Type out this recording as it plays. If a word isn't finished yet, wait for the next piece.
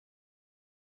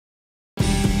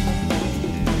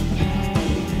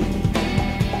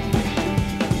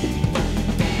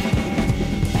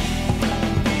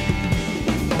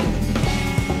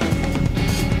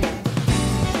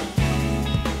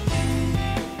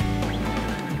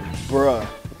Bruh,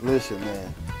 listen,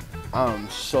 man. I'm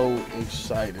so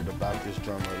excited about this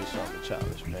Drummer of the Summer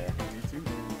Challenge, man. Me too.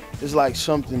 It's like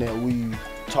something that we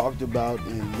talked about,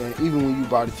 and man, even when you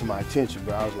brought it to my attention,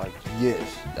 bro, I was like, yes,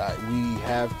 we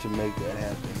have to make that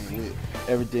happen. And with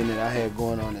everything that I had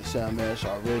going on at Sound Mash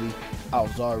already, I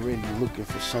was already looking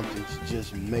for something to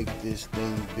just make this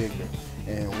thing bigger.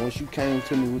 And once you came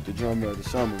to me with the Drummer of the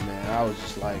Summer, man, I was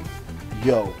just like,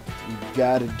 yo, you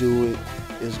gotta do it.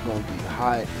 It's gonna be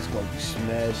hot. It's gonna be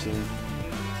smashing.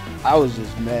 I was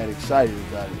just mad excited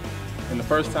about it. And the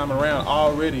first time around,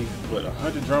 already,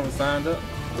 100 drummers signed up?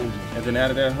 And then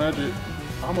out of that 100,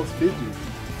 almost 50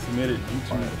 submitted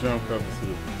YouTube drum covers to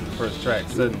the first track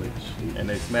suddenly. And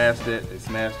they smashed it,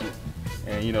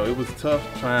 And you know, it was tough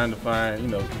trying to find,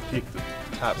 to pick the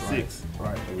top 6.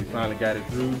 Right. But we finally got it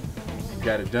through,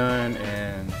 got it done,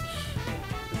 and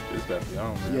it's about to be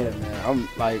on, man. Yeah, man. I'm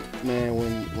like, man,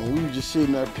 when we were just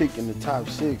sitting there picking the top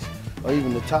 6 or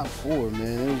even the top 4,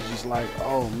 man, it was just like,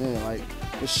 oh man, like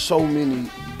there's so many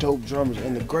dope drummers.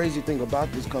 And the crazy thing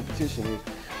about this competition is,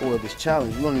 or this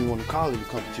challenge, we don't even want to call it a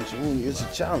competition. It's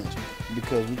a challenge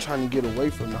because we're trying to get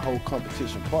away from the whole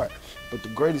competition part. But the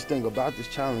greatest thing about this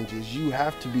challenge is you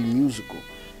have to be musical.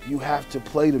 You have to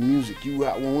play the music.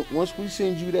 Once we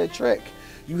send you that track,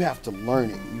 you have to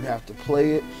learn it. You have to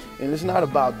play it. And it's not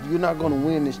about, you're not going to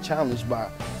win this challenge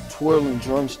by twirling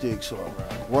drumsticks or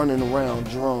running around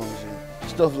drums and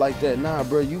stuff like that. Nah,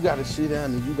 bro, you got to sit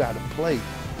down and you got to play.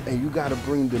 And you got to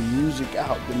bring the music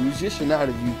out, the musician out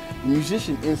of you, the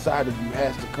musician inside of you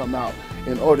has to come out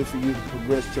in order for you to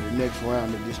progress to the next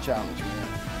round of this challenge, man.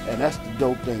 And that's the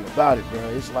dope thing about it, bro.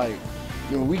 It's like,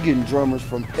 we getting drummers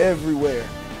from everywhere,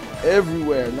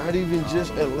 not even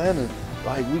just Atlanta.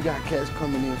 Like, we got cats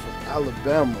coming in from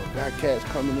Alabama, got cats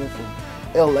coming in from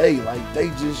LA, like they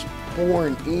just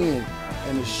pouring in,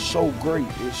 and it's so great.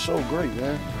 It's so great,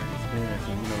 man. Experience.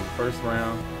 And the first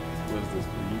round was the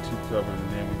YouTube covers,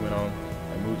 and then we went on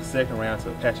and moved the second round to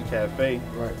Apache Cafe.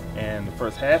 Right. And the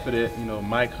first half of it,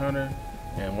 Mike Hunter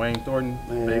and Wayne Thornton,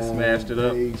 they smashed it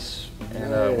up.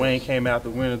 And Wayne came out the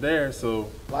winner there, so.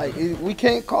 Like, we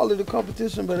can't call it a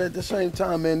competition, but at the same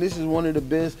time, man, this is one of the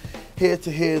best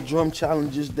head-to-head drum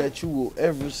challenges that you will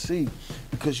ever see,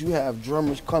 because you have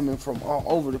drummers coming from all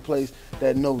over the place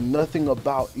that know nothing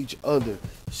about each other,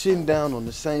 sitting down on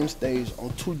the same stage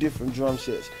on 2 different drum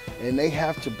sets, and they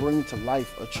have to bring to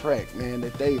life a track, man,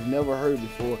 that they've never heard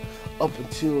before up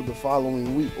until the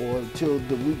following week or until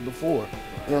the week before.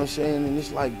 You know what I'm saying? And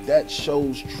it's like, that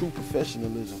shows true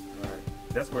professionalism.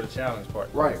 That's where the challenge part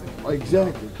Right,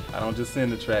 exactly. I don't just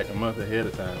send the track a month ahead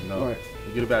of time, no. Right.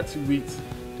 You get about 2 weeks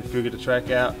to figure the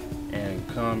track out and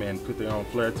come and put their own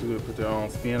flair to it, put their own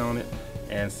spin on it,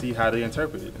 and see how they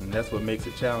interpret it. And that's what makes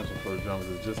it challenging for the drummers.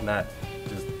 It's just not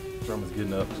just drummers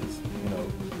getting up,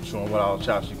 just showing what all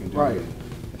chops you can do, right,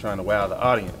 and trying to wow the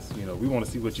audience. We want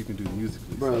to see what you can do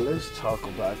musically. Bro, let's talk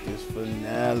about this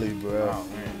finale, bro.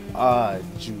 Oh, man.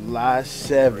 July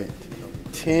 7th,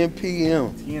 10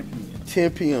 p.m.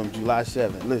 10 p.m. July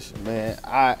 7th. Listen, man,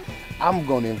 I'm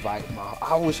gonna invite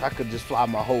I wish I could just fly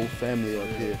my whole family up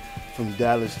here from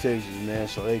Dallas, Texas, man,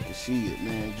 so they can see it,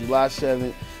 man. July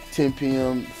 7th, 10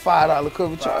 p.m. $5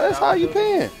 cover charge. That's how you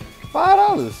paying.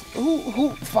 $5. Who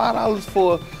 $5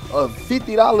 for a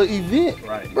 $50 event?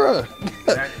 Right. Bruh.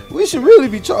 Exactly. We should really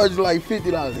be charging like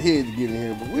 $50 a head to get in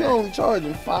here, but we only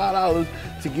charging $5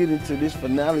 to get into this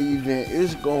finale event.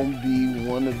 It's gonna be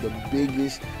one of the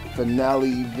biggest finale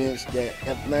events that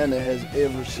Atlanta has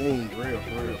ever seen. For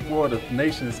real. 4 of the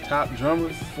nation's top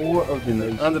drummers. 4 of the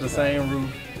nation's under the same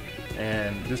roof.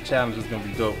 And this challenge is going to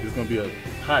be dope. It's going to be a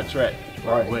hot track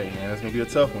right away, man. It's going to be a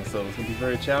tough one, so it's going to be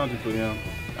very challenging for them.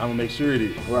 I'm going to make sure it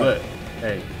is. Right. But,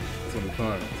 hey, it's going to be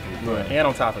fun. And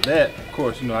on top of that, of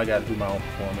course, I got to do my own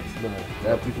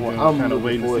performance. People I'm kind of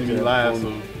waiting to see me live,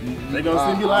 so they're going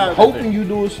to see me live. I'm hoping you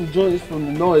doing some joints from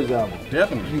the Noise album.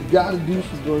 Definitely. You got to do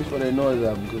some joints for that Noise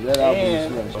album, because that album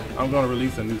is smashed. I'm going to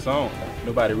release a new song.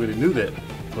 Nobody really knew that,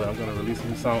 but I'm going to release a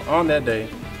new song on that day,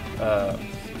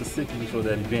 specifically for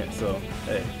that event. So,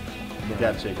 hey, you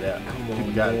got to check it out.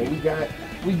 People got it.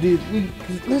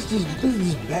 Let's just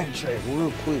backtrack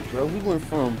real quick, bro. We went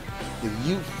from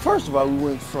first of all, we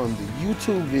went from the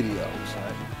YouTube videos.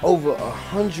 Over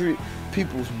 100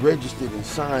 people registered and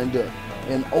signed up,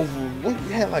 and we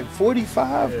had like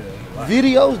 45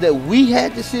 videos that we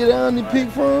had to sit down and pick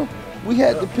from. We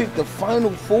had to pick the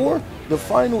final 4,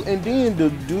 and then the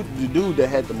dude that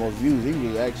had the most views, he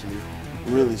was actually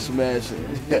really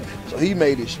smashing. So he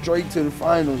made it straight to the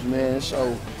finals, man.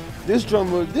 So this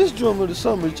drummer of the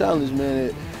summer challenge, man,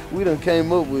 that we done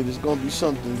came up with is gonna be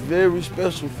something very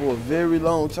special for a very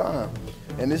long time.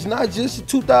 And it's not just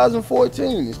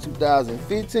 2014, it's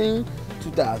 2015,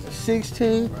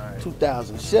 2016,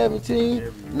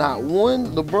 2017. Not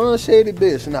one, LeBron said it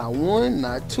best, not one,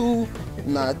 not two,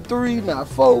 not three, not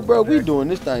four, bro. We doing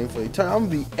this thing for eternity. I'm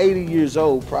gonna be 80 years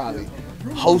old probably.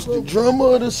 Hosting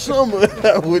drummer of the summer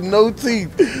with no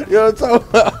teeth. You know what I'm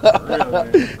talking about?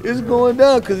 It's going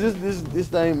down because this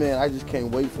thing, man, I just can't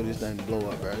wait for this thing to blow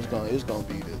up, bro. It's gonna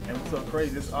be this. And what's so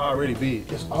crazy, it's already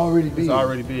big. It's already big. It's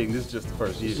already big, and this is just the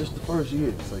first year. It's just the first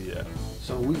year. So yeah.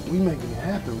 So we making it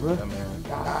happen, bro. Yeah, man.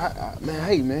 Man,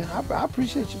 hey, man, I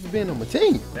appreciate you for being on my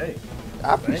team. Hey.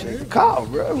 I appreciate the call,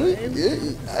 bro.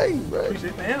 Hey, bro.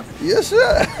 Appreciate the answer. Yes,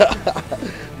 sir.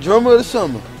 Drummer of the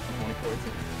summer.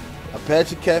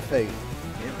 Apache Cafe.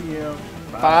 NPM.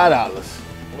 $5.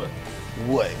 What?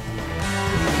 What?